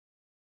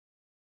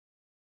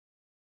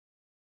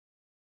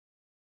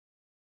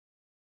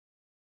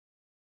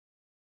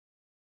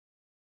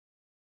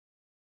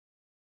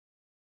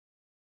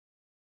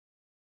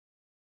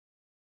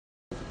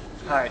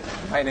Hi,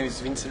 my name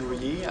is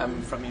MTEVincentRouilly.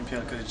 I'm from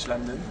Imperial College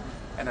London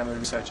and I'm a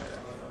researcher.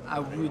 I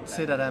would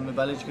say that I'm a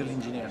biological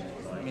engineer,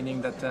 meaning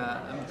that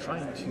I'm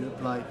trying to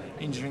apply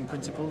engineering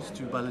principles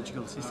to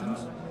biological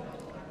systems.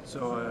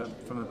 So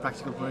from a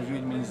practical point of view,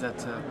 it means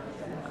that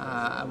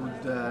I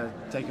would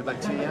take a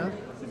bacteria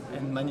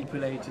and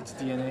manipulate its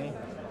DNA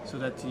so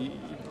that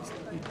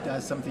it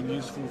does something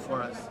useful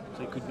for us.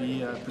 So it could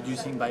be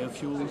producing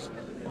biofuels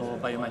or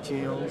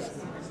biomaterials,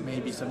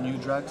 maybe some new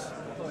drugs.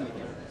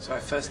 So I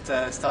first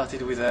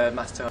started with a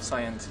Master of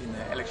Science in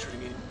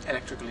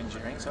electrical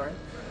engineering.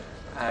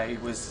 I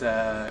was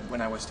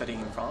when I was studying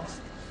in France.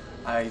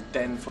 I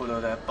then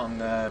followed up on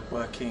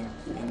working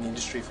in the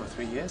industry for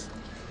 3 years,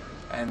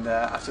 and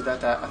after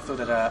that I thought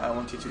that I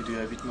wanted to do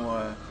a bit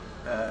more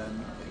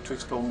to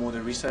explore more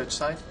the research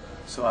side.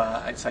 So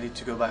I decided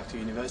to go back to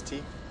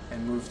university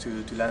and move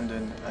to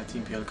London at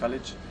Imperial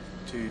College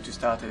to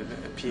start a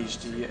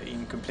PhD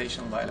in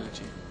computational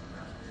biology.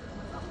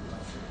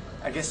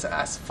 I guess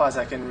as far as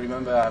I can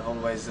remember, I've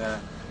always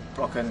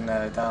broken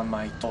down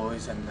my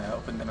toys and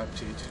opened them up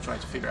to try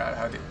to figure out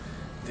how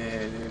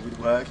they would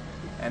work.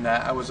 And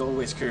I was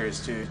always curious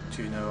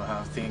to know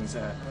how things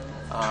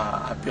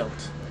are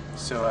built.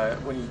 So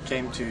when it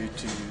came to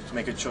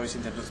make a choice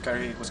in terms of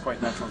career, it was quite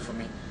natural for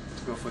me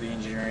to go for the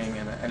engineering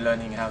and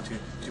learning how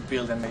to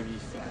build and maybe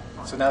think.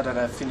 So now that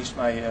I've finished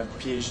my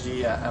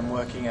PhD, I'm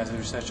working as a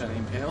researcher at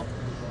Imperial,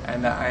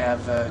 and I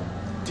have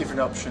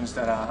different options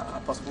that are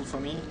possible for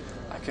me.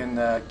 I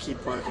can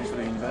keep working for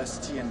the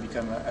university and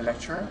become a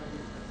lecturer,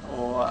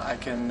 or I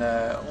can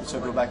also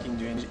go back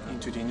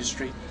into the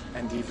industry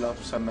and develop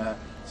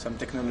some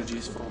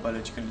technologies for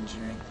biological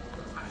engineering.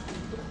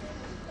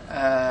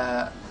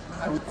 I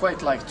would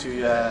quite like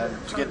to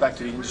get back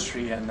to the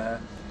industry, and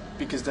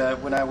because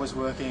when I was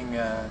working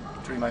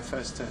during my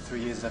first 3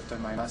 years after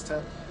my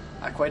master,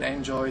 I quite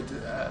enjoyed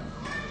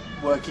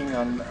working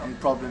on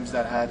problems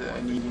that had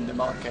a need in the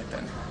market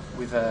and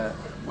with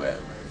where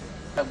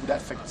that would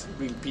affect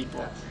real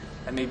people.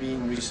 And maybe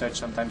in research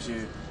sometimes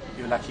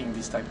you're lacking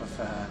this type of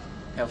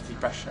healthy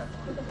pressure.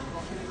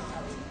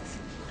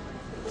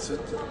 So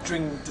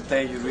during the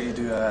day you really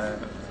do a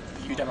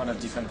huge amount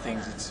of different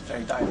things. It's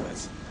very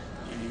diverse.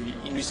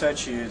 In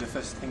research, the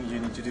first thing you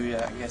need to do,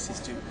 I guess, is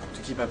to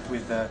keep up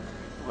with the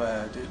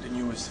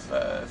newest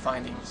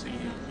findings. So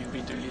you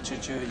read the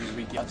literature, you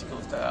read the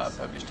articles that are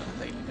published on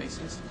a daily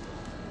basis.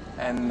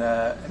 And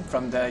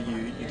from there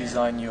you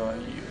design your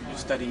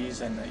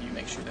studies, and you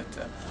make sure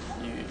that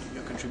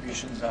your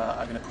contributions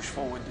are going to push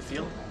forward the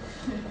field.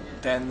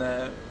 Then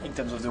in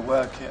terms of the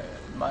work,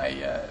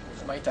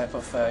 my type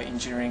of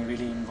engineering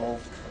really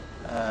involved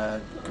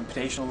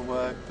computational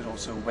work, but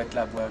also wet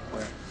lab work,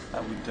 where I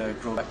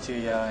would grow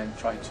bacteria and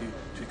try to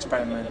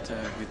experiment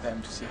with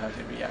them to see how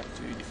they react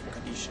to different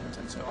conditions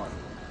and so on.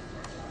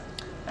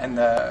 And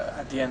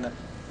at the end,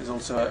 there's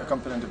also a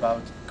component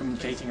about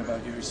communicating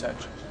about your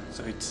research.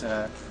 So it's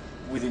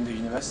within the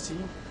university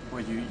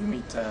where you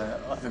meet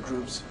other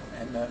groups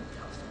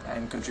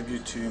and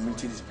contribute to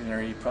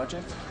multidisciplinary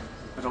projects.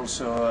 But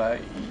also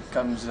it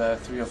comes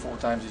 3 or 4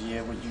 times a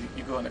year where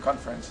you go on a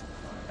conference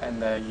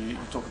and you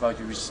talk about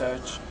your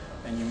research,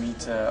 and you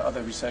meet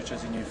other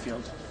researchers in your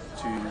field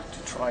to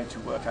try to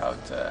work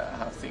out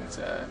how things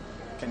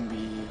can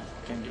be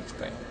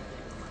explained.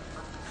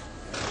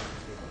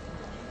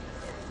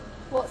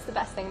 What's the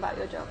best thing about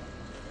your job?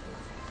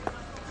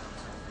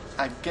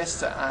 I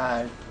guess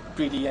I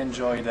really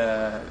enjoyed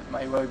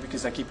my work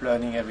because I keep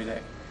learning every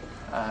day.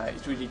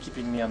 It's really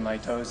keeping me on my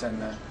toes,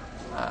 and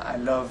I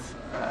love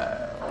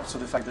also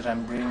the fact that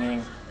I'm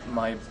bringing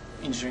my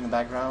engineering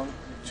background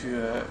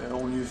to a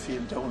whole new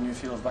field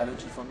of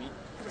biology for me.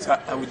 So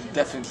I would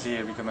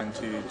definitely recommend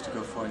to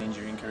go for an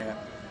engineering career.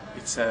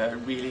 It's a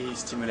really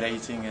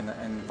stimulating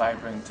and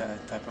vibrant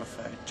type of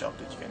job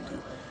that you can do.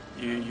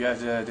 You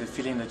have the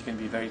feeling that you can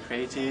be very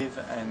creative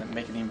and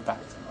make an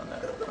impact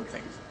on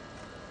things.